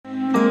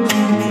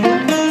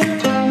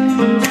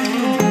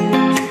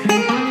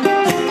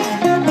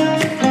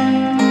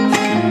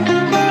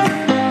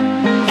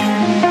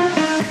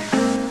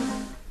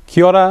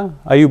Kia ora,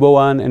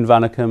 ayubowan and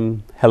vanakkam,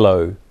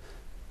 hello.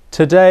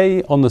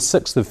 Today, on the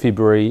 6th of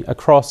February,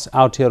 across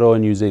Aotearoa,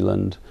 New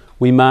Zealand,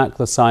 we mark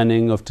the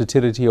signing of Te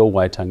Tiriti o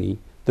Waitangi,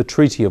 the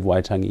Treaty of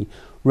Waitangi,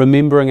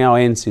 remembering our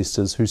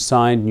ancestors who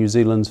signed New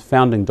Zealand's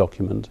founding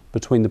document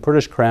between the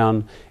British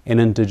Crown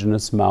and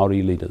Indigenous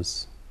Māori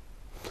leaders.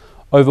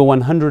 Over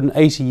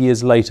 180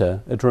 years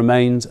later, it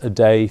remains a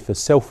day for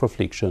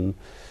self-reflection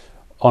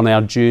on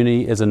our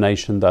journey as a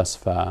nation thus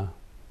far,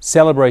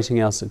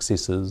 celebrating our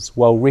successes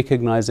while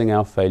recognising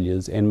our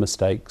failures and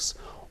mistakes,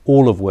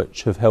 all of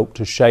which have helped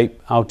to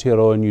shape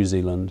Aotearoa New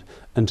Zealand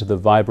into the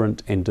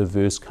vibrant and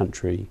diverse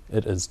country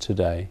it is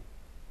today.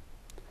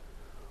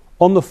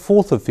 On the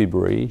 4th of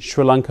February,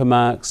 Sri Lanka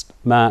marked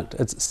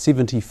its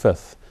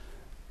 75th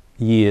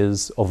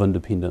years of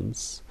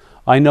independence.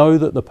 I know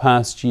that the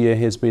past year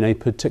has been a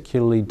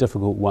particularly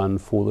difficult one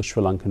for the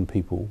Sri Lankan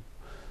people,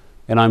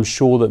 and I'm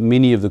sure that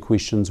many of the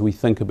questions we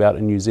think about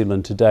in New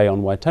Zealand today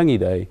on Waitangi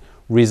Day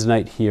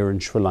resonate here in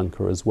Sri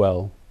Lanka as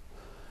well.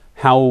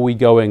 How are we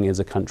going as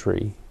a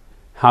country?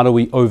 How do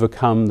we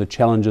overcome the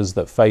challenges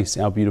that face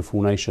our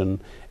beautiful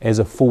nation as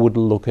a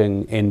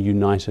forward-looking and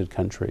united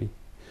country?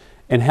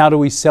 And how do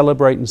we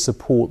celebrate and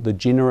support the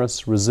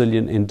generous,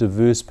 resilient and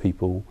diverse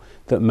people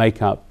that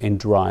make up and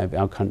drive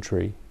our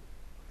country?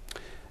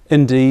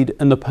 Indeed,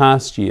 in the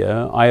past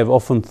year, I have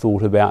often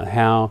thought about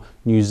how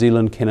New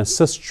Zealand can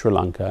assist Sri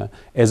Lanka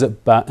as it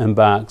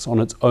embarks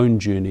on its own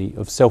journey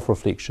of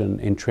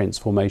self-reflection and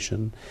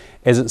transformation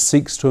as it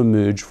seeks to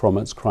emerge from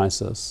its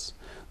crisis.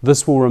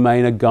 This will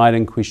remain a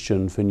guiding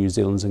question for New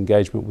Zealand's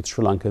engagement with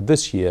Sri Lanka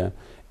this year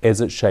as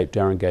it shaped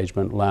our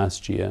engagement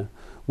last year,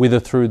 whether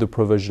through the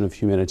provision of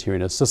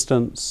humanitarian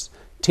assistance,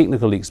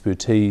 technical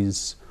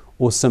expertise,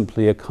 or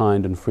simply a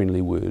kind and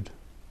friendly word.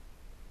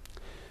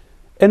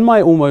 In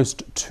my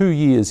almost 2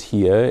 years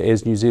here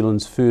as New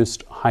Zealand's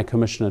first High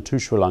Commissioner to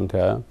Sri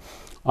Lanka,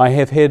 I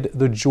have had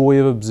the joy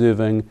of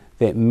observing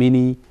that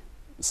many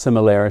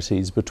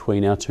similarities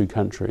between our two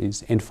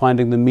countries and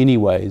finding the many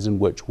ways in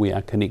which we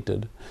are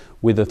connected,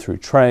 whether through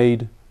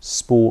trade,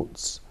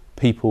 sports,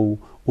 people,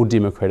 or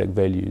democratic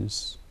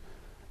values.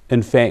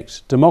 In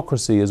fact,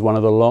 democracy is one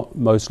of the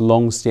most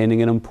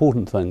long-standing and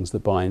important things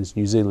that binds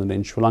New Zealand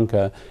and Sri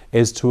Lanka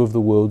as two of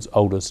the world's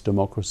oldest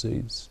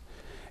democracies.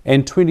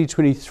 And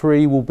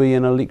 2023 will be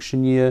an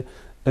election year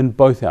in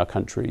both our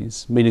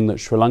countries, meaning that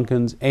Sri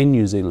Lankans and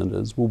New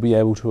Zealanders will be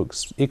able to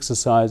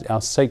exercise our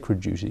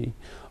sacred duty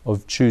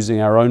of choosing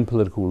our own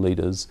political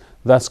leaders,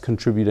 thus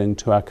contributing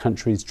to our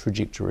country's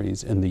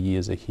trajectories in the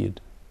years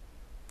ahead.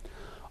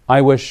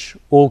 I wish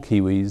all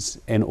Kiwis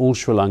and all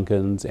Sri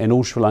Lankans and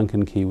all Sri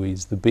Lankan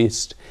Kiwis the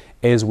best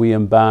as we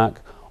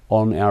embark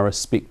on our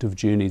respective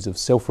journeys of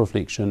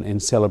self-reflection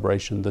and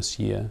celebration this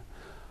year.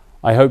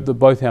 I hope that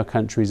both our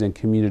countries and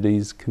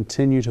communities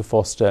continue to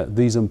foster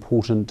these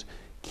important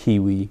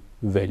Kiwi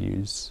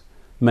values: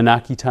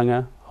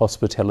 manaakitanga,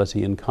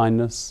 hospitality and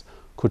kindness;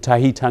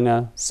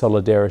 kotahitanga,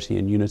 solidarity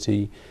and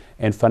unity;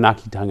 and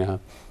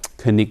whanakitanga,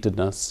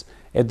 connectedness,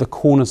 at the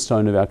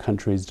cornerstone of our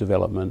country's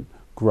development,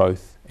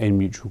 growth and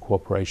mutual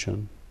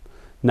cooperation.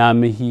 Ngā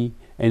mihi,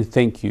 and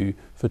thank you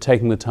for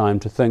taking the time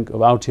to think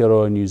of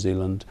Aotearoa New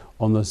Zealand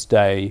on this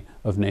day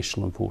of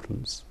national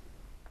importance.